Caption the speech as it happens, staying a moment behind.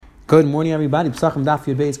Good morning, everybody. Psachim Daf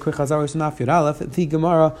Yud Beis Quick Chazaros Daf Yud Aleph. The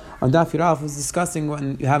Gemara on Daf Yud Aleph was discussing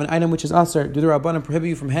when you have an item which is aser. Do the Rabbanan prohibit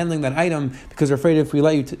you from handling that item because they're afraid if we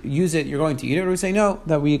let you use it, you're going to eat it? Or we say no,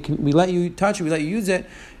 that we let you touch it, we let you use it.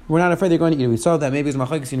 We're not afraid they're going to eat it. We saw that maybe it's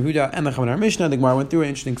Machlekes in Yehuda and the Chaman Mishnah. The Gemara went through an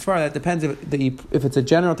interesting svara. That depends if it's a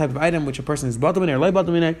general type of item which a person is bottom in or lay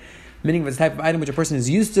bottom in. Meaning if it's a type of item which a person is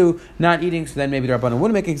used to not eating, so then maybe the Rabbanan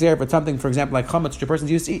wouldn't make a xer. But something, for example, like chametz, which a person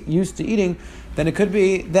is used to eating, then it could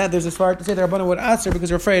be that there's a svara to say the Rabbanan would aser because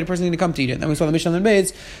they're afraid a person is going to come to eat it. Then we saw the Mishnah and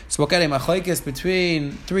Beis spoke at a machlekes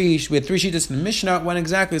between three. We had three shittas in the Mishnah. When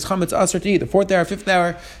exactly is chametz aser to eat? The 4th hour, 5th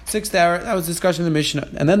hour, 6th hour. That was discussion in the Mishnah.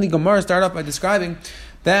 And then the Gemara started off by describing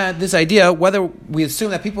that this idea, whether we assume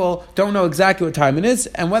that people don't know exactly what time it is,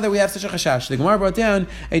 and whether we have such a chashash. The Gemara brought down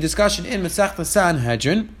a discussion in Masechta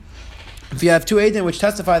Sanhedrin. If you have two Eidim which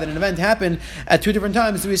testify that an event happened at two different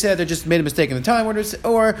times, do we say that they just made a mistake in the time, or do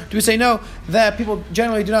we say no, that people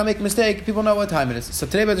generally do not make a mistake, people know what time it is? So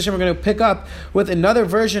today, B'ez Hashem, we're going to pick up with another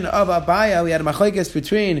version of Abaya. We had a machlekes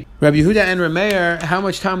between Rabbi Yehuda and Rameir, how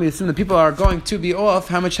much time we assume that people are going to be off,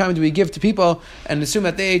 how much time do we give to people, and assume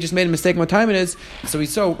that they just made a mistake in what time it is. So we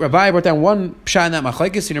saw Rabbi brought down one pshat in that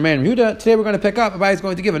machlekes in Rameir and Yehuda. Today we're going to pick up, Abaya is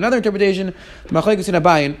going to give another interpretation, the machlekes in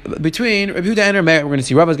Abaya. Between Rabbi Yehuda and Rameir, we're going to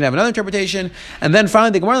see Rabbi is going to have another interpretation. And then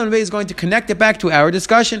finally, the Gemara is going to connect it back to our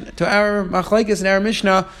discussion, to our machlekes and our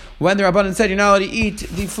Mishnah, when the Rabbanan said you're not allowed to eat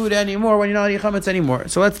the food anymore, when you're not allowed to eat chametz anymore.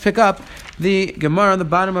 So let's pick up the Gemara on the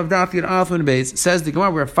bottom of Daf Yud Aleph and Beis. Says the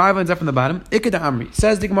Gemara, we're 5 lines up from the bottom. Ikeda Amri.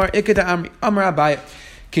 Says the Gemara, Ikeda Amri. Amra Abaya.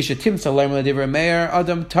 Kishatim Salam L'Divrei Meir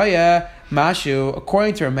Adam Taya Mashu.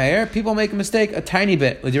 According to Rameir, people make a mistake a tiny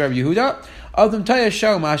bit. L'Divrei Yehuda. Adam Taya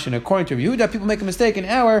Shau Mashu. According to Yehuda, people make a mistake an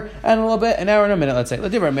hour and a little bit, an hour and a minute. Let's say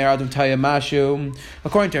L'Divrei Meir Adam Taya Mashu.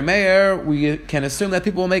 According to Rameir, we can assume that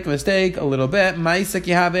people will make a mistake a little bit. Ma'isek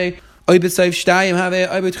Yahave.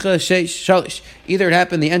 Either it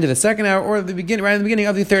happened the end of the second hour or the beginning, right in the beginning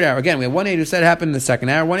of the third hour. Again, we have one aid who said it happened in the second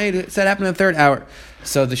hour, one aid who said it happened in the third hour.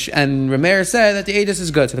 So and Rameir said that the aidus is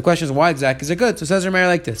good. So the question is, why exactly is it good? So says Rameir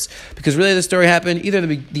like this, because really the story happened either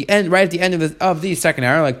the end, right at the end of the second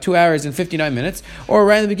hour, like 2 hours and 59 minutes, or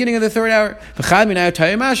right in the beginning of the third hour. One of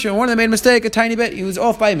them made a mistake a tiny bit; he was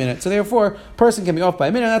off by a minute. So therefore, a person can be off by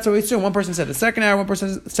a minute. That's what we assume. One person said the second hour, one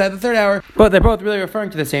person said the third hour, but they're both really referring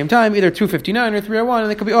to the same time, either 2:59 or 3:01, and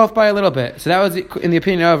they could be off by a little bit. So that was in the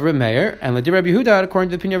opinion of Rameir, and Rabbi Yehuda, according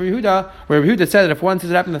to the opinion of Yehuda, where Rabbi Yehuda said that if one says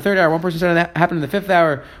it happened in the third hour, one person said it happened in the 5th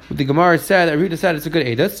hour. The Gemara said that Yehuda said it's a good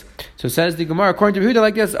edus. So says the Gemara, according to Yehuda,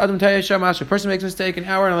 like this: Adam Taya Shamash, a person makes a mistake an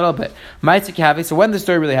hour and a little bit. Ma'itzik Yahaveh. So when the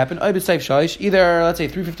story really happened, either let's say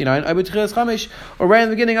 3:59, or right in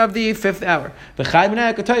the beginning of the 5th hour. One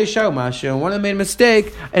of them made a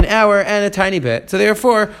mistake an hour and a tiny bit. So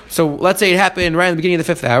therefore, let's say it happened right in the beginning of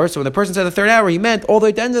the 5th hour. So when the person said the third hour, he meant all the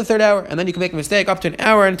way to the end of the third hour, and then you can make a mistake up to an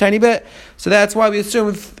hour and a tiny bit. So that's why we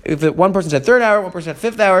assume if one person said third hour, one person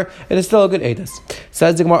said 5th hour, it is still a good edus.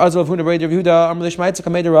 Says the Gemara, so Rav Huna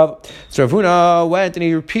went and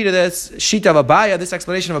he repeated this shita of Abaya, this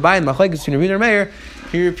explanation of Abaya in Machlekes between Rav Huna and Meir.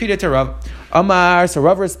 He repeated to Rav. Amar, so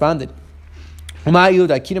Rav responded. Like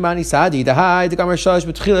a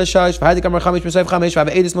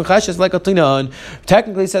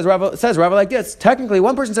technically says Rava like this. Technically,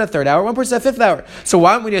 one person said third hour, one person said 5th hour. So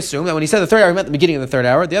why don't we assume that when he said the third hour, he meant the beginning of the third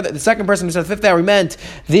hour? The second person who said the 5th hour, he meant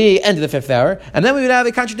the end of the 5th hour, and then we would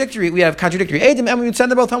have contradictory Eidim, and we would send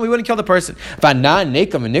them both home. We wouldn't kill the person.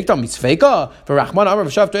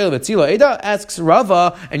 Asks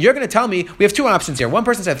Rava, and you're going to tell me we have two options here. One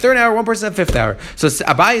person said third hour, one person said 5th hour. So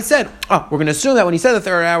Abaye said, we're going to assume that when he said the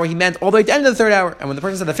third hour, he meant all the way to the end of the third hour, and when the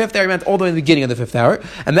person said the 5th hour, he meant all the way to the beginning of the 5th hour,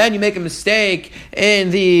 and then you make a mistake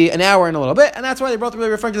in an hour and a little bit, and that's why they both really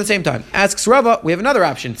referring to the same time. Asks Rava, we have another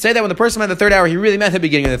option. Say that when the person meant the third hour, he really meant the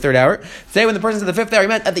beginning of the third hour. Say when the person said the 5th hour, he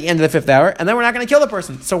meant at the end of the 5th hour, and then we're not going to kill the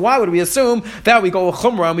person. So why would we assume that we go with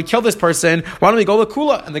Chumrah and we kill this person? Why don't we go with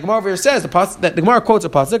Kula? And the Gemara over here says, that the Gemara quotes a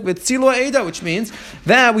pasuk with Tzilua Eda, which means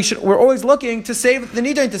that we're always looking to save the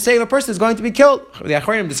Nidain, to save a person who's going to be killed. The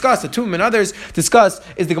Achronim discuss, the Tum and others discuss,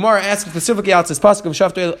 is the Gemara asking specifically out this pasuk of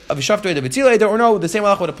Shaftoi de B'tzilua Eda, or no, the same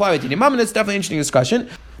halacha would apply with Yidimam, and it's definitely an interesting discussion.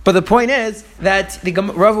 But the point is that the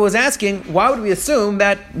Rava was asking, why would we assume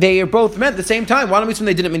that they both meant the same time? Why don't we assume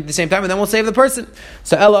they didn't mean at the same time, and then we'll save the person?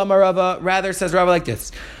 So Ella Amar Rava, rather says Rava like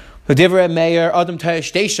this. According to Meir,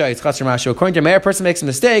 a person makes a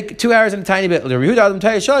mistake 2 hours and a tiny bit. According to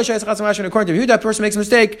Yehuda, a person makes a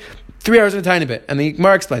mistake 3 hours and a tiny bit. And the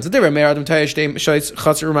Gemara explains.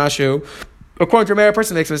 According to Rameir, a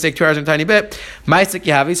person makes a mistake 2 hours and a tiny bit. Ma'asek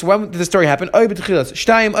Yahavi. So when did the story happen? Either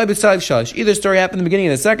the story happened in the beginning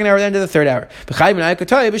of the second hour or the end of the third hour.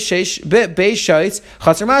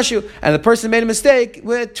 And the person made a mistake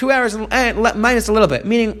with 2 hours and minus a little bit.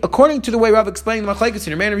 Meaning, according to the way Rav explained the Machlekes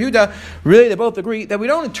in Rameir and Yehuda, really they both agree that we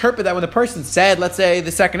don't interpret that when the person said, let's say,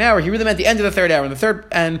 the second hour, he really meant the end of the third hour.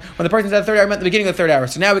 And when the person said the third hour, he meant the beginning of the third hour.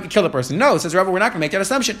 So now we can kill the person. No, says Rav, we're not going to make that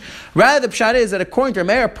assumption. Rather, the pshat is that according to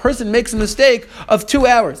Rameir, a person makes a mistake of 2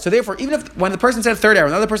 hours. So therefore, even if when the person said third hour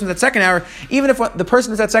and the other person said second hour, even if the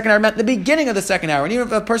person who said second hour meant the beginning of the second hour, and even if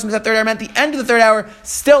the person who said third hour meant the end of the third hour,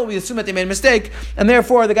 still we assume that they made a mistake, and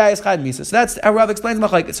therefore the guy is chad misa. So that's how Rav explains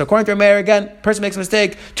Machlekes. So according to Rameir, again, person makes a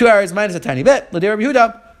mistake, 2 hours minus a tiny bit. L'dei Rabbi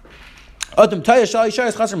Yehuda, and the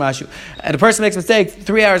person makes a mistake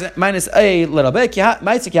 3 hours minus a little bit.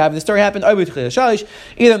 The story happened either in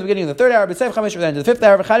the beginning of the third hour, but or the end of the fifth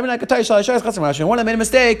hour. And one made a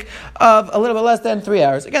mistake of a little bit less than 3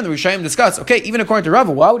 hours. Again, the Rishonim discuss, okay, even according to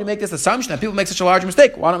Rava, why would he make this assumption that people make such a large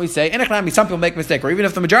mistake? Why don't we say, some people make a mistake, or even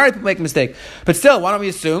if the majority of people make a mistake, but still, why don't we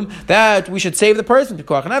assume that we should save the person? We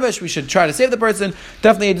should try to save the person.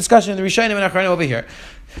 Definitely a discussion in the Rishonim and Achrayim over here.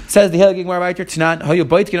 Says the Hilgig Gemara right here tonight. The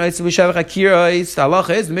halacha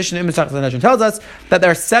is the Mishnah in Masechet Sanhedrin tells us that there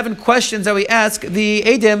are 7 questions that we ask the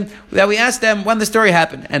Eidim, that we ask them when the story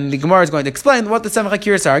happened, and the Gemara is going to explain what the 7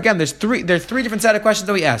 chakiras are. Again, there's three different set of questions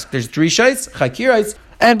that we ask. There's drishos, chakiras,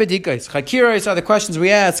 and bedikos. Chakiras are the questions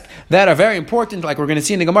we ask that are very important, like we're going to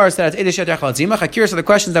see in the Gemara. Chakiras are the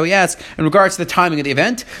questions that we ask in regards to the timing of the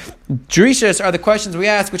event. Drishas are the questions we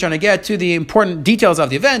ask, which are going to get to the important details of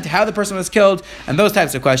the event, how the person was killed, and those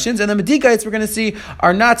types of questions. And the medikos we're going to see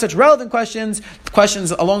are not such relevant questions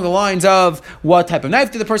along the lines of what type of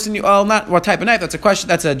knife did the person use, not what type of knife, that's a question,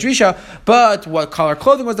 that's a drisha, but what color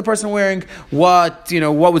clothing was the person wearing, what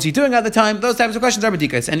was he doing at the time, those types of questions are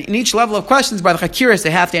medikos. And in each level of questions, by the chakiras,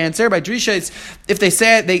 they have to answer. By drishas, if they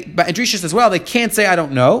say by drishas as well, they can't say I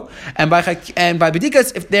don't know. And by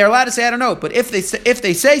bedikas, if they're allowed to say I don't know, but if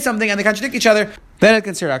they say something and they contradict each other, then it's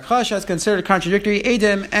considered akasha, it's considered contradictory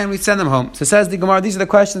edim, and we send them home. So says the Gemara, these are the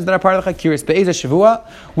questions that are part of the chakiras. Be'ezah shavua,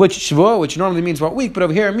 which normally means what week, but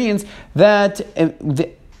over here it means that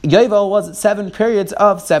Yovel was 7 periods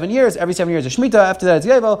of 7 years. Every 7 years is Shemitah. After that, it's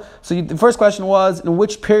Yovel. So the first question was, in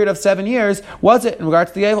which period of 7 years was it in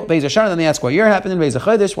regards to the Yovel? Be'ez Shana. Then they ask what year happened in Be'ez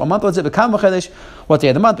Chodesh. What month was it? Bekam Chodesh. What day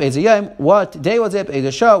of the month? Be'ez Yom. What day was it?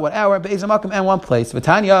 Be'ez Shah. What hour? Be'ez Makom. And one place.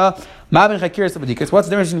 V'tanya. Ma'ben Chakiras and B'dikas. What's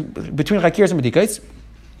the difference between Chakiras and B'dikas?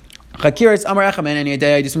 Chakiras Amar Echamen any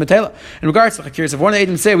day Eidus Matela. In regards to Chakiras, if one of the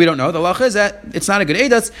Eidim say we don't know, the law is that it's not a good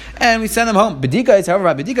Eidus, and we send them home. B'dikas, however,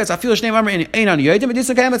 by B'dikas, I feel Shnei Amar Ein on Yodim Eidus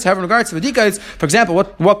Kametz. However, in regards to B'dikas, for example,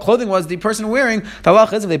 what clothing was the person wearing? The law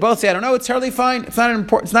is if they both say I don't know, it's totally fine. It's not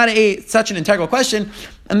such an integral question.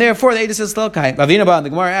 And therefore, the Eidus is still kai. Ravina Ba, the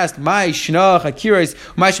Gemara asked, "My shna chakiras,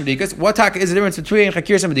 my shmedikas. What taka is the difference between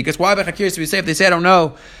chakiras and bedikas? Why by chakiras do we say if they say I don't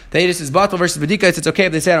know, the Eidus is batal versus bedikas? It's okay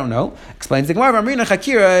if they say I don't know." Explains the Gemara, "Amrina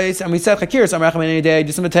chakiras," and we said chakiras. Amracham any day,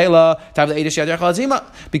 just matela. Tav the Eidus yadar chalazima.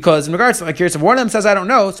 Because in regards to chakiras, if one of them says I don't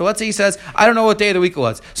know, so let's say he says I don't know what day of the week it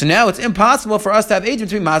was. So now it's impossible for us to have Eidim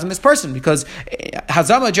to be mazim this person because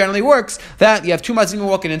hazama generally works that you have 2 mazim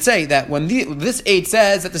walk in and say that when this Eid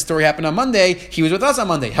says that the story happened on Monday, he was with us on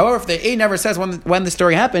Monday. However, if the Eid never says when the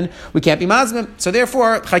story happened, we can't be mazmim. So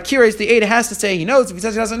therefore, chakiras, the Eid has to say he knows. If he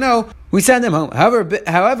says he doesn't know, we send him home. However,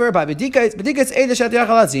 by bedikas Eid Shat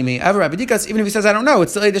Yachalazimi. However, by bedikas, even if he says I don't know,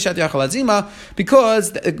 it's still Eid Shat Yachalazima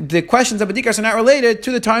because the questions of bedikas are not related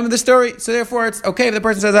to the time of the story. So therefore, it's okay if the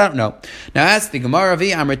person says I don't know. Now, ask the Gemara if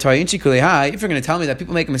you're going to tell me that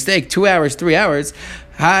people make a mistake 2 hours, 3 hours.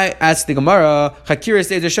 Hi, ask the Gemara.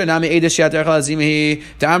 Chakiras Eidasha Nami Eidashat Yachalazimi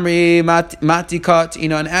Damri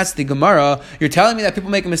Matikat. And ask the Gemara. You're telling me that people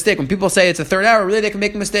make a mistake when people say it's a third hour. Really, they can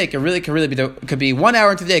make a mistake. It could be 1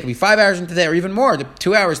 hour into the day. It could be 5 hours into the day, or even more.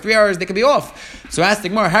 2 hours, 3 hours, they could be off. So ask the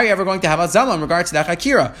Gemara, how are you ever going to have a zama in regards to that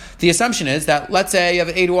chakira? The assumption is that let's say you have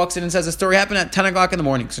an Eid who walks in and says the story happened at 10 o'clock in the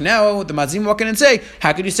morning. So now the mazim walk in and say,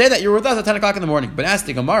 how could you say that you were with us at 10 o'clock in the morning? But ask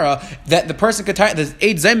the Gemara that the person the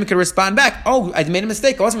Eid Zayim could respond back. Oh, I made a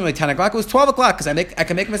mistake. It wasn't really 10 o'clock. It was 12 o'clock because I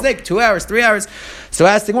can make a mistake. 2 hours, 3 hours. So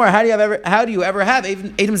ask the Gemara, how do you ever have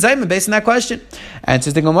Eidim Zayim based on that question? And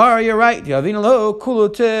says the Gemara, you're right. Says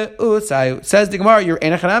the Gemara,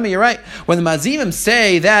 you're right. When the mazimim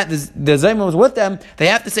say that the Zayim was with them, they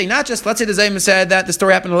have to say not just, let's say the Zayim said that the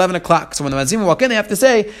story happened at 11 o'clock. So when the mazimim walk in, they have to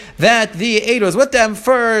say that the Eid was with them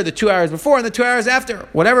for the 2 hours before and the 2 hours after.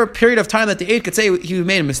 Whatever period of time that the Eid could say he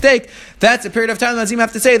made a mistake, that's a period of time the mazimim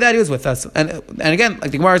have to say that he was with us. And again,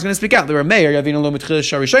 like the Gemara is going to speak out.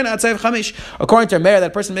 According to a mayor,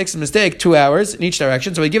 that person makes a mistake 2 hours in each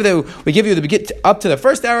direction. So we give you the up to the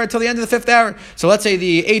first hour until the end of the fifth hour. So let's say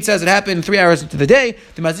the 8 says it happened 3 hours into the day.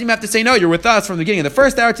 The Mazim have to say, no, you're with us from the beginning of the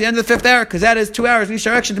first hour to the end of the fifth hour, because that is 2 hours in each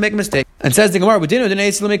direction to make a mistake. And says the Gemara,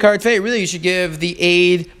 really you should give the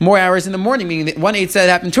aid more hours in the morning, meaning that 1 8 said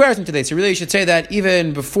it happened 2 hours into the day. So really you should say that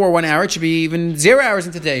even before 1 hour, it should be even 0 hours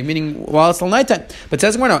into the day, meaning while it's still nighttime. But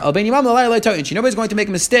says the Gemara, nobody's going to make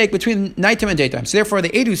a mistake between nighttime and daytime. So therefore,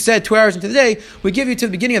 the aid who said 2 hours into the day, we give you to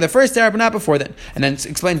the beginning of the first hour, but not before then. And then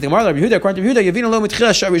explains the Gemara, according to Yehuda,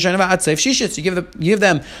 you give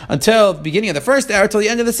them until the beginning of the first hour till the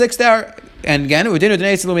end of the sixth hour. And again,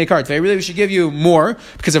 really we should give you more,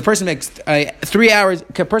 because if a person makes 3 hours,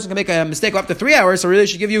 a person can make a mistake up to 3 hours, so really we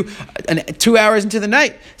should give you 2 hours into the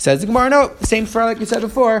night. Says the Gemara, no, same for like we said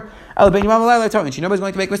before. Nobody's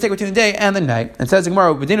going to make a mistake between the day and the night. And says the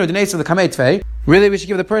Gemara, really we should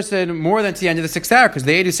give the person more than to the end of the sixth hour, because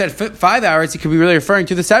the aid who said 5 hours, he could be really referring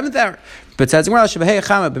to the seventh hour. But says the Gemara,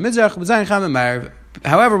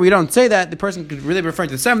 however, we don't say that. The person could really be referring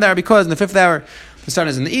to the seventh hour, because in the fifth hour the sun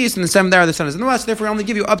is in the east, and the seventh hour the sun is in the west. Therefore, we only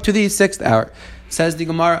give you up to the sixth hour. Says the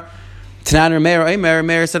Gemara, Tanan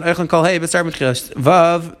Rameir said,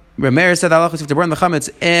 Vav. Rameir said, Allah is to burn the chametz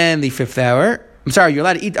in the fifth hour. I'm sorry, you're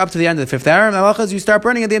allowed to eat up to the end of the fifth hour, and Allah is you start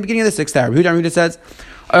burning at the beginning of the sixth hour. Yehuda says,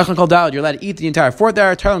 you're allowed to eat the entire fourth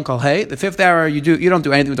hour. The fifth hour you don't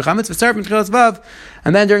do anything with the chametz.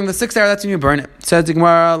 And then during the sixth hour, that's when you burn it. Says the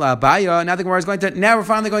Gemara, now the Gemara is we're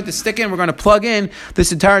finally going to stick in. We're going to plug in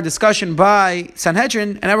this entire discussion by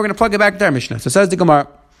Sanhedrin, and now we're going to plug it back to our Mishnah. So says the Gemara,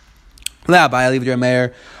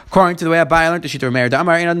 according to the way Abai learned the Shita Rameir,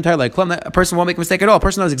 a person won't make a mistake at all. A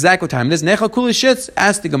person knows exactly what time it is. Nechal kuli shitz,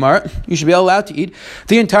 ask the Gemara, you should be allowed to eat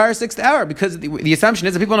the entire sixth hour, because the assumption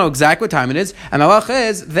is that people know exactly what time it is, and the halacha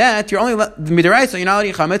is that you're only midaraisa, you're not allowed to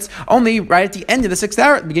eat chametz only right at the end of the sixth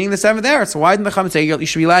hour, at the beginning of the seventh hour. So why didn't the chametz say you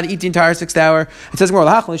should be allowed to eat the entire sixth hour? It says, and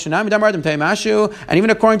even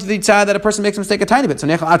according to the tzad that a person makes a mistake a tiny bit, so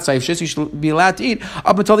nechal atzayv shitz, you should be allowed to eat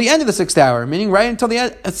up until the end of the sixth hour, meaning right until the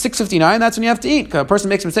end at 6:59. That's when you have to eat. A person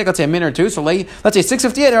makes a mistake, let's say a minute or two, so let's say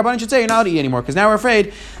 6:58, our Rabbanan should say you're not allowed to eat anymore, because now we're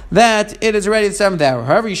afraid that it is already the seventh hour.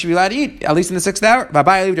 However, you should be allowed to eat at least in the sixth hour. According to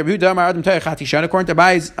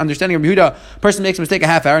Abai's understanding of Yehuda, a person makes a mistake a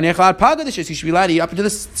half hour, you should be allowed to eat up into the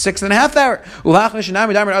 6.5 hour.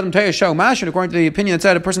 According to the opinion that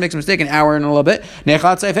said a person makes a mistake an hour and a little bit, you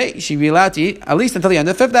should be allowed to eat at least until the end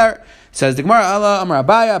of the fifth hour. Says the Gemara, Allah, Amar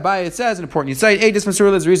Abaya, it says an important insight. Eidus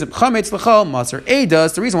Masurah is the reason. Chametz l'chol Masur.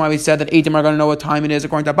 Eidus, the reason why we said that Eidim are going to know what time it is.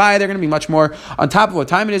 According to Abaya, they're going to be much more on top of what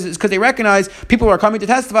time it is because they recognize people who are coming to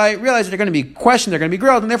testify realize that they're going to be questioned, they're going to be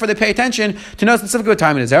grilled, and therefore they pay attention to know specifically what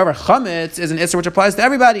time it is. However, Chametz is an Isser which applies to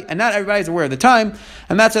everybody, and not everybody is aware of the time,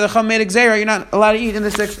 and that's why the Chum made Xera, you're not allowed to eat in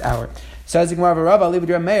the sixth hour. Says the Gemara, Rava, leave it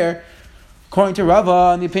to Meir. According to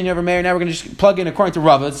Rava, in the opinion of Rameir, now we're going to just plug in according to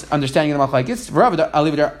Rava's understanding of the Machlekes. Rava, I'll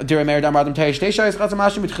leave it to Rameir.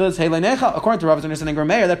 According to Rava's understanding of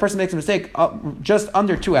Rameir, that person makes a mistake just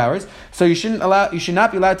under 2 hours, so you should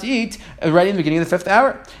not be allowed to eat right in the beginning of the fifth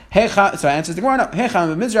hour. So answers the Gemara, no. Says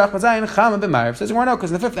the Gemara, no,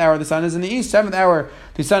 because in the fifth hour the sun is in the east, seventh hour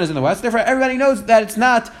the sun is in the west. Therefore, everybody knows that it's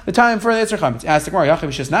not the time for the Yisr Chametz. Ask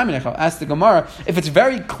the Gemara, if it's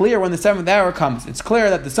very clear when the seventh hour comes, it's clear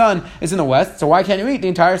that the sun is in the west, so why can't you eat the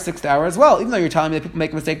entire sixth hour as well? Even though you're telling me that people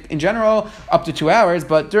make a mistake in general up to 2 hours,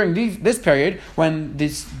 but during this period, when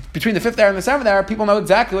between the fifth hour and the seventh hour, people know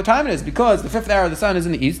exactly what time it is, because the fifth hour the sun is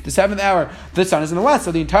in the east, the seventh hour the sun is in the west,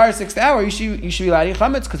 so the entire sixth hour you should be allowed to eat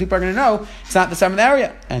chametz, because people are going to know it's not the seventh hour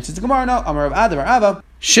yet. And since the Gemara, no, Amar of Adav or Ava,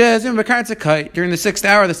 during the sixth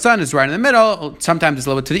hour, the sun is right in the middle. Sometimes it's a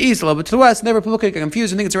little bit to the east, a little bit to the west. Never people could get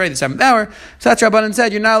confused and think it's already the seventh hour. So that's Rabbanan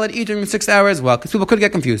said you're not allowed to eat during the sixth hour as well, because people could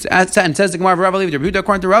get confused. And says the Gemara of Rava, leave it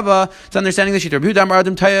according to Rava, it's understanding the sheet. That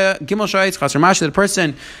a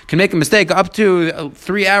person can make a mistake up to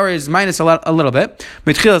 3 hours minus a little bit.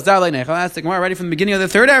 Ask the Gemara, already from the beginning of the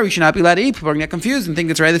third hour, you should not be allowed to eat. People are going to get confused and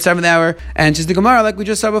think it's already the seventh hour. And just the Gemara, like we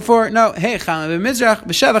just saw before, no, people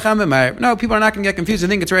are not going to get confused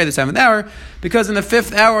and think it's already the seventh hour, because in the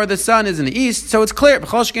fifth hour the sun is in the east, so it's clear. In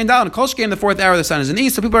the fourth hour the sun is in the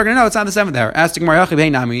east, so people are going to know it's not the seventh hour. Ask the Gemara,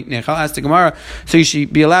 so you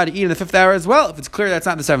should be allowed to eat in the fifth hour as well if it's clear that's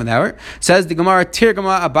not the seventh hour. Says the Gemara,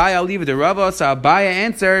 Tirgama Abaya, I'll leave it to Rava. So Abaya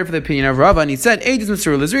answered for the opinion of Rava, and he said, Abaya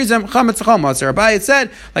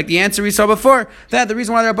said, like the answer we saw before, that the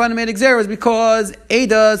reason why the Rabbanan made Xer was because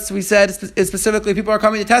Eidos, we said, is specifically people are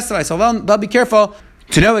coming to testify, so they'll be careful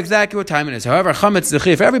to know exactly what time it is. However, chametz is a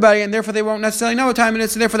chiyuv for everybody, and therefore they won't necessarily know what time it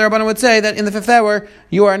is. So therefore, the Rabbanan would say that in the 5th hour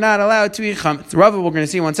you are not allowed to eat chametz. Rava, we're going to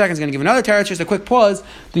see in 1 second, is going to give another teretz. Just a quick pause.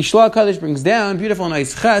 The Shla Kaddish brings down beautiful and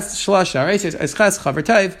Eis Ches Shlosh Eis Ches Chaver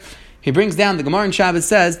Tov. He brings down the Gemara in Shabbos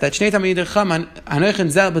says that Shnei Talmidei Chacham Hanoichin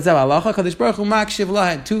Zeh B'Zeh Halacha Kadosh Baruch Hu Makshiv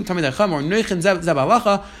Lahed. 2 Talmidei Chacham or Hanoichin Zeh B'Zeh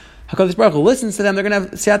Halacha. Hakadosh Baruch Hu listens to them. They're going to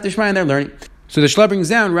have Siyat Dishmai and they're learning. So the Shla brings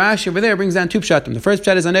down, Rashi over there brings down 2 pshatim. The first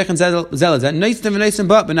pshat is Anechin Zelazet, Neisim v'Neisim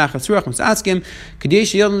Ba B'Nachas Ruach Misaskim,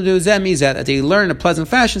 Kadesh Yilm Do Zeh Mizet, that they learn in a pleasant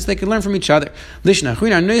fashion so they can learn from each other. Lishna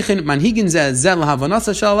Chuina Anechin Manhigin Zeh Zel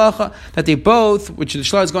Havanasa Shalacha, that they both, which the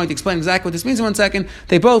Shla is going to explain exactly what this means in 1 second,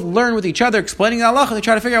 they both learn with each other, explaining the halacha, they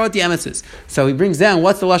try to figure out what the emes is. So he brings down,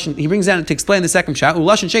 what's the lashon? He brings down to explain the second pshat,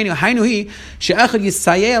 Ulashan Sheni Hainuhi She'echad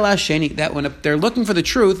Yisayeh La Sheni, that when they're looking for the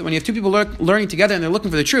truth, when you have 2 people learning together and they're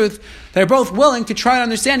looking for the truth, they're both willing to try to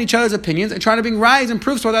understand each other's opinions and try to bring rise and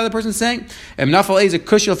proofs to what the other person's saying. Let's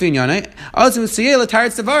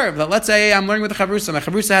say I'm learning with the chavrusa. My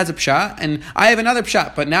chavrusa has a pshat, and I have another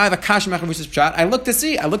pshat, but now I have a kash in my chavrusa's pshat. I look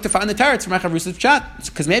to find the tarets for my chavrusa's pshat,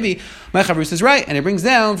 because maybe my chavrusa is right. And it brings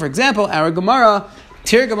down, for example, our Gemara,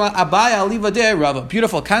 Tirgama Abaya Livadeh Rava.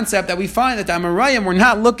 Beautiful concept that we find that the Amarayim were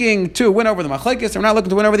not looking to win over the Machlekes, they were not looking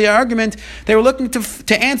to win over the argument, they were looking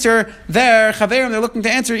to answer their Chaverim, they're looking to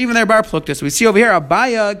answer even their Bar Pluktas. So we see over here,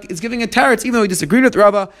 Abaya is giving a teretz, even though he disagreed with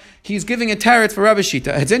Rava, he's giving a teretz for Rabbi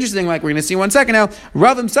Shita. It's interesting, like we're going to see in 1 second now,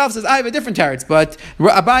 Rav himself says, I have a different teretz, but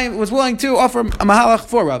Abaya was willing to offer a mahalach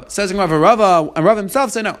for Rava. Says Rava, and Rav himself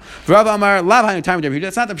said no. Rava Amar, Lav Hainu Time Rabbi Yehuda,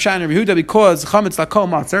 it's not the Pshat in Rabbi Yehuda because Chametz Lakol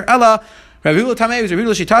Matzar, Ella, Rabbi Yehuda Tamei was Rabbi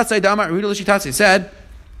Yehuda Shitatzei. Damar Rabbi Yehuda Shitatzei said,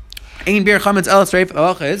 "Ein bir chametz el streif." The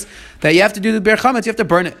halacha is that you have to do the bir chametz, you have to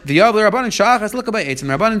burn it. The Yav Rabbanan Shachas look about 8. And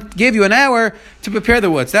Rabbanan gave you an hour to prepare the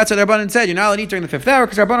wood. So that's what Rabbanan said. You're not allowed to eat during the 5th hour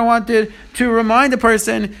because Rabbanan wanted to remind the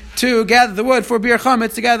person to gather the wood for bir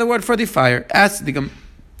chametz, to gather the wood for the fire. Ask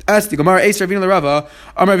the Gemara, Ace Ravina Rava,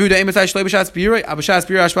 Amar Yehuda Emetai Shlei B'Shas Birui, Abashas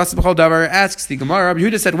Birui Ashbas B'Chol Davar. Asks the Gemara, Rabbi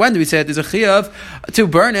Yehuda said, when do we say it? There's a chiyuv to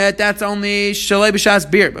burn it? That's only Shlei B'Shas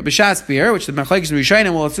Bir, but B'Shas Bir, which the Machlekes and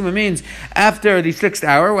Rishayim will assume it means after the 6th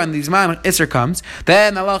hour when the Zman Isser comes.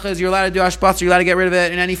 Then the halacha is you're allowed to do Ashbas, you're allowed to get rid of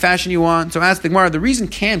it in any fashion you want. So ask the Gemara, the reason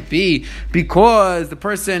can't be because the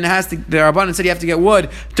person has to. The Rabbanan said you have to get wood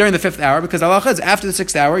during the 5th hour because the halacha is after the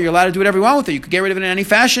 6th hour you're allowed to do whatever you want with it. You could get rid of it in any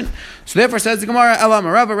fashion. So therefore says the Gemara, Elam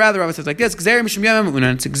Rava. Rather, Rava says like this: Gzera mishum yom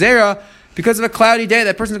ha'una. It's gzera because of a cloudy day.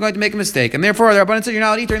 That person is going to make a mistake, and therefore the Rabbanan said you're not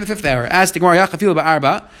allowed to eat during the 5th hour. Ask the Gemara, Yachafilu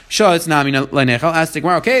ba'arba. Shah it's nami leinechal. Ask the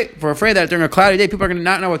Gemara, okay, if we're afraid that during a cloudy day people are going to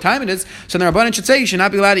not know what time it is, so the Rabbanan should say you should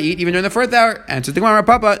not be allowed to eat even during the 4th hour. Answer the Gemara,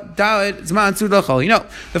 Papa Daled Zman Sudachol. You know,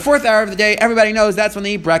 the 4th hour of the day, everybody knows that's when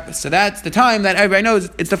they eat breakfast. So that's the time that everybody knows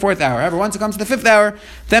it's the 4th hour. However, once it comes to the 5th hour,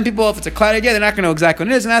 then people, if it's a cloudy day, they're not going to know exactly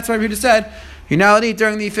when it is, and that's why we just said you're not allowed to eat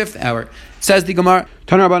during the 5th hour. Says the Gemara,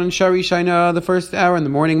 Tanar Rabbanan Shari Shaina, the 1st hour in the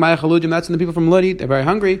morning, Maya Chaludim, that's when the people from Lud eat, they're very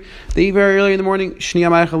hungry. They eat very early in the morning. Shniya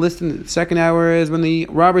Maya Chalistin, the 2nd hour is when the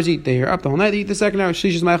robbers eat, they are up the whole night, they eat the 2nd hour.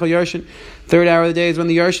 Shlish is Maya Yarshin. 3rd hour of the day is when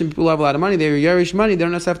the Yarshin people have a lot of money, they're Yarish money, they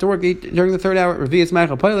don't have to work, they eat during the 3rd hour. Ravi is Maya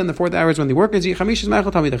Pailan, the 4th hour is when the workers eat. Chamish is Maya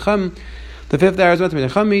Tamid Cham. The 5th hour is when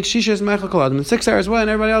Tamid Cham eats. Shisha is Maya Kaladim. The 6th hour is when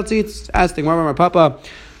everybody else eats. Asking, Mama, Papa.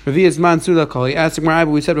 Ravi is man suda kol. Asked Gemara,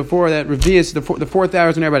 we said before that Ravi is the 4th hour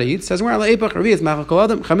is when everybody eats. Says Gemara, le'epach Ravi is machal kol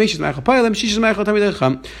adam, chamish is machal pailim, shish is machal tamid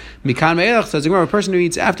cham. Mikan me'elach says Gemara, a person who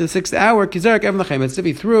eats after the 6th hour, kizarek evan lachem. It's if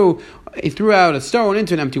he threw out a stone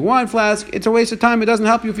into an empty wine flask. It's a waste of time. It doesn't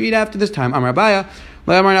help you if you eat after this time. Amar Abaya.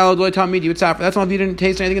 That's why if you didn't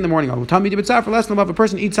taste anything in the morning. Less than if a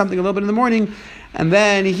person eats something a little bit in the morning and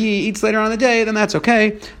then he eats later on in the day, then that's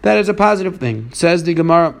okay. That is a positive thing. Says the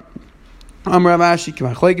Gemara. Just like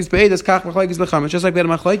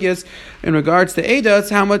that in regards to Eidas,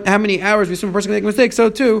 how many hours we assume a person can make a mistake, so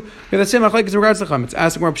too we have the same machlekes in regards to chametz.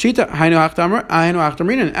 Ask the Gemara Pshita,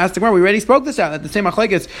 ask the Gemara, we already spoke this out that the same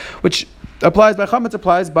machlekes which applies by chametz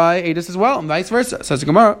applies by Eidas as well, and vice versa. Says the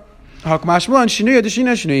Gemara. The chiddush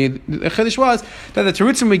was that the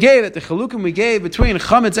terutzim we gave, that the chalukim we gave between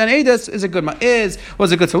chametz and eidas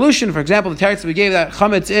was a good solution. For example, the teretz we gave that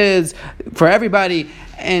chametz is for everybody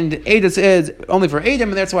and eidas is only for Edom,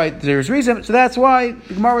 and that's why there's reason. So that's why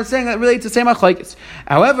the Gemara was saying that really it's the same machlekes.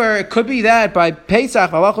 However, it could be that by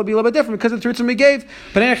Pesach, Allah would be a little bit different because of the terutzim we gave.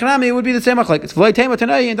 But in Echanami, it would be the same machlekes.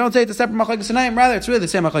 And don't say it's a separate machlekes tanayim. Rather, it's really the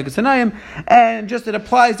same machlekes tanayim, and just it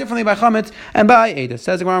applies differently by chametz and by eidas.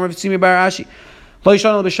 Says the Gemara, Bar Ashi. We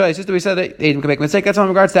said that Eidim can make a mistake. That's in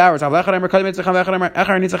regards to hours. That's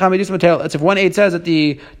if one aid says that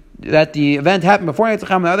the event happened before Eitz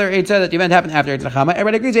Chachama, the other aid says that the event happened after Eitz Chachama.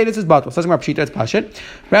 Everybody agrees Eitz is batal. Says Gemara Pshita, it's pashit.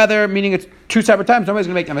 Rather, meaning it's two separate times. Nobody's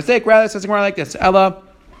going to make a mistake. Rather, says Gemara like this. Ella.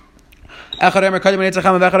 One aid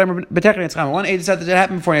said that it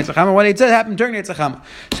happened before Eitz Chachama. One aid said it happened during Eitz Chachama.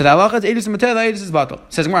 So the halacha is Eidus Matei, the Eidus is batal.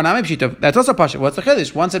 Says Gemara, Nami Pshita. That's also pashit. What's the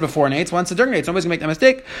chiddush? One said before Eitz, one said during Eitz. Nobody's going to make that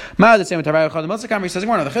mistake. Ma the same with Tarai Chad Milsakam. He says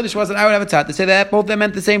Gemara, the chiddush was that I would have a tat to say that both of them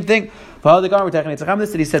meant the same thing. This that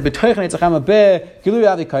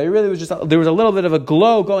he said really was just there was a little bit of a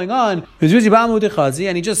glow going on. And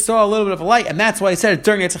he just saw a little bit of a light, and that's why he said it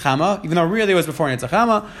during Eitz Chachama, even though really it was before Eitz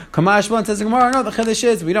Chachama. Kamash Blan says the Gemara, no, the chiddush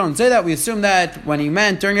is we don't say that. We assume that when he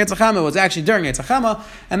meant during Eitz Chachama, it was actually during Eitz Chachama,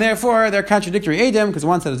 and therefore they're contradictory edim because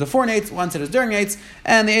one said it's before Eitz, one said it's during Eitz,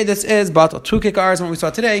 and the edus is batal. Two kikars when we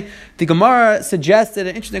saw today. The Gemara suggested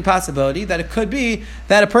an interesting possibility that it could be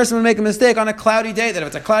that a person would make a mistake on a cloudy day. That if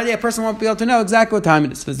it's a cloudy day, a person won't be able to know exactly what time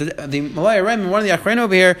it is. So the Malaya Rebbe, one of the Achrayim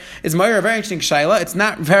over here, is Meir, a very interesting shaila. It's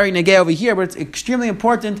not very negay over here, but it's extremely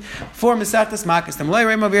important for Masechtas Makkos. The Malaya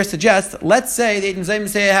Rebbe over here suggests, let's say they didn't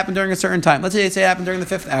say it happened during a certain time. Let's say they say it happened during the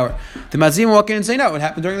 5th hour. The Mazim walk in and say no, it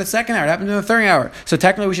happened during the 2nd hour. It happened during the 3rd hour. So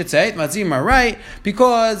technically we should say the Mazim are right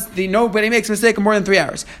because nobody makes a mistake in more than 3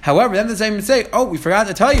 hours. However, then the Mazim say, oh, we forgot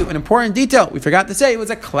to tell you an important detail. We forgot to say it was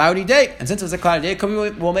a cloudy day, and since it was a cloudy day,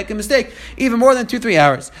 we'll make a mistake even more than 2-3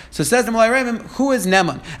 hours. So says the Malay Rebbe, who is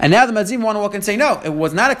Neman? And now the Mazim want to walk and say, no, it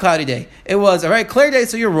was not a cloudy day. It was a very clear day,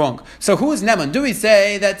 so you're wrong. So who is Neman? Do we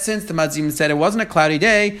say that since the Mazim said it wasn't a cloudy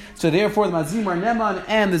day, so therefore the Mazim are Neman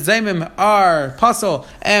and the Zaymim are Pasal,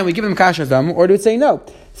 and we give them Kasha Dam, or do we say no?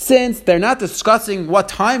 Since they're not discussing what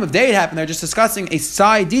time of day it happened, they're just discussing a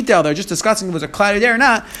side detail. They're just discussing if it was a cloudy day or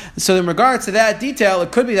not. So in regards to that detail,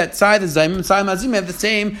 it could be that side the Zaymim, side Mazim have the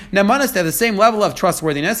same Nemanis, they have the same level of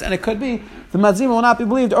trustworthiness, and it could be the Mazim will not be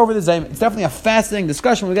believed over the Zaymim. It's definitely a fascinating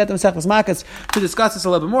discussion. When we get to Masechtas Makkos to discuss this a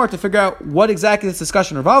little bit more, to figure out what exactly this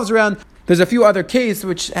discussion revolves around. There's a few other cases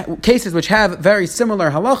which have very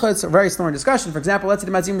similar halachas, very similar discussion. For example, let's say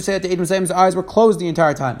the Mazim say that the Eidim Zaymim's eyes were closed the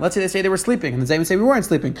entire time. Let's say they say they were sleeping, and the Zaymim say we weren't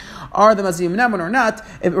sleeping. Are the Mazim Neman or not?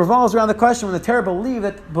 It revolves around the question when the Torah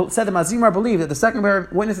said the Mazim are believed, that the second pair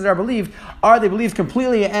of witnesses are believed. Are they believed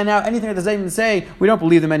completely? And now anything that the Zaymim say, we don't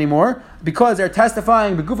believe them anymore because they're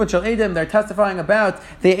testifying begufan shel Eidim. They're testifying about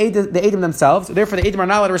the Eidim themselves. Therefore, the Eidim are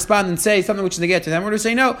not allowed to respond and say something which is negated to them. Or to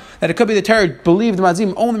say no, that it could be the Torah believed the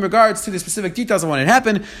Mazim only in regards to the specific details of when it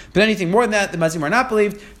happened, but anything more than that, the Mazim are not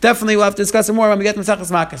believed. Definitely, we'll have to discuss it more when we get to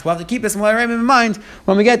Masechtas Makkos. We'll have to keep this in mind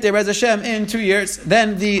when we get there, Rez Hashem, in 2 years.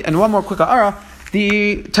 And one more quick ara.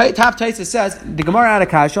 The top Taisa says the Gemara out of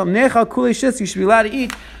Kasha, Nechal Kuli Shis, you should be allowed to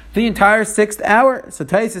eat the entire 6th hour. So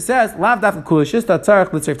Taisa says, Lav Daf Kuli Shis, Tatzarach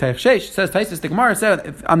Litzrif Taich Sheish. Says Taisa, the Gemara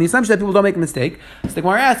said, on the assumption that people don't make a mistake, so the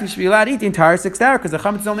Gemara asks, you should be allowed to eat the entire 6th hour because the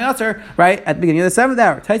chametz is only Atzar, right, at the beginning of the 7th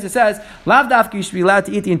hour. Taisa says, Lav Daf, you should be allowed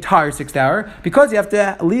to eat the entire 6th hour because you have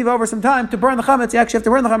to leave over some time to burn the chametz. You actually have to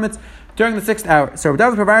burn the chametz during the 6th hour. So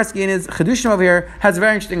David Pravarsky in his Chedushim over here has a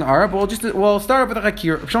very interesting ara, but we'll start off with a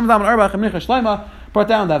Chakir. Shom Zaman Arba Chemnicha Shleima brought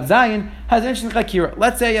down Dav Zayin has an interesting Chakira.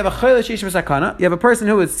 Let's say you have a Chayla Sheish V'Sakana, you have a person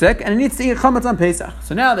who is sick and he needs to eat chametz on Pesach.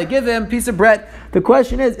 So now they give him a piece of bread. The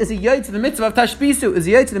question is he yotze to the mitzvah of tashbisu? Is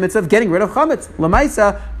he yotze to the mitzvah of getting rid of chametz?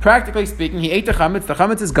 Lamaisa, practically speaking, he ate the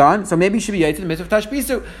chametz is gone, so maybe he should be yotze to the mitzvah of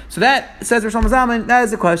tashbisu. So that says Rosh Hashanah, that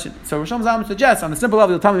is the question. So Rosh Hashanah suggests, on a simple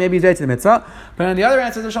level, he'll tell me maybe he's yotze to the mitzvah, but on the other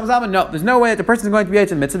hand, says Rosh Hashanah, no, there's no way that the person is going to be yotze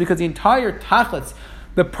to the mitzvah because the entire tachlis,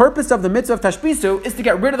 the purpose of the mitzvah of tashbisu is to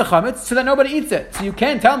get rid of the chametz so that nobody eats it. So you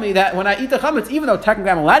can't tell me that when I eat the chametz, even though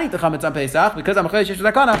technically I'm allowed to eat the chametz on Pesach because I'm a chayei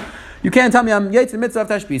sheish zakana, you can't tell me I'm yetz the mitzvah of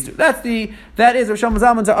tashbisu. That is Rosh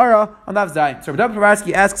Hashanah Za'ara on Dav Zayin. So Rabbi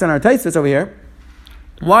Pravarsky asks on our Taisus over here,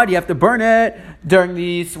 why do you have to burn it during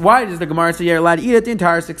these? Why does the Gemara say you're allowed to eat it the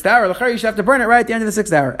entire 6th hour? You should have to burn it right at the end of the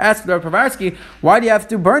 6th hour. Ask Rabbi Pravarsky, why do you have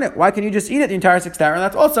to burn it? Why can't you just eat it the entire 6th hour? And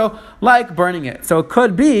that's also like burning it. So it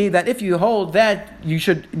could be that if you hold that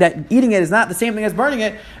that eating it is not the same thing as burning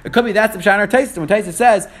it, it could be that's the Pshat or Taisus. When Taisus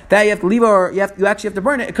says that you have to leave or you actually have to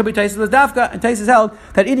burn it, it could be Taisus was dafka, and Taisus held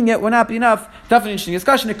that eating it would not be enough. Definitely interesting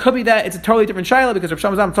discussion. It could be that it's a totally different shaila because Rav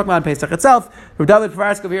Shlomo Zalman talking about Pesach itself. Rav David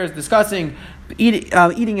Pravarsky over here is discussing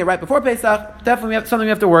eating it right before Pesach. Definitely something we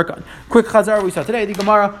have to work on. Quick chazar we saw today. The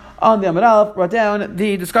Gemara on the Amud Aleph brought down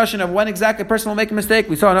the discussion of when exactly a person will make a mistake.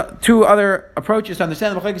 We saw two other approaches to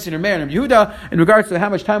understand the Machlekes in Meir and Yehuda in regards to how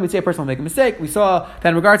much time we say a person will make a mistake. We saw that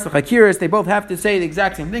in regards to Chakiris, they both have to say the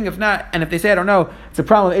exact same thing. If not, and if they say I don't know, it's a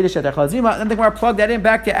problem with Eidish Chazima. Then the Gemara plug that in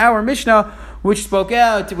back to our Mishnah, which spoke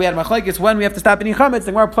out. We had Machlekes when we have to stop eating chametz.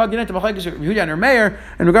 The Gemara plugged it into Machlekes Yehuda and Meir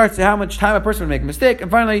in regards to how much time a person would make a mistake.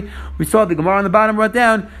 And finally, we saw the Gemara on the bottom brought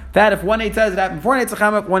down that if 1/8 says it happened before Netzach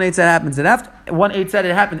Chama, 1/8 said it happens after. 1/8 said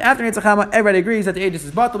it happened after Netzach Chama. Everybody agrees that the Eidish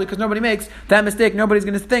is batal because nobody makes that mistake. Nobody's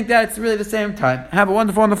going to think that it's really the same time. Have a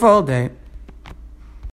wonderful day.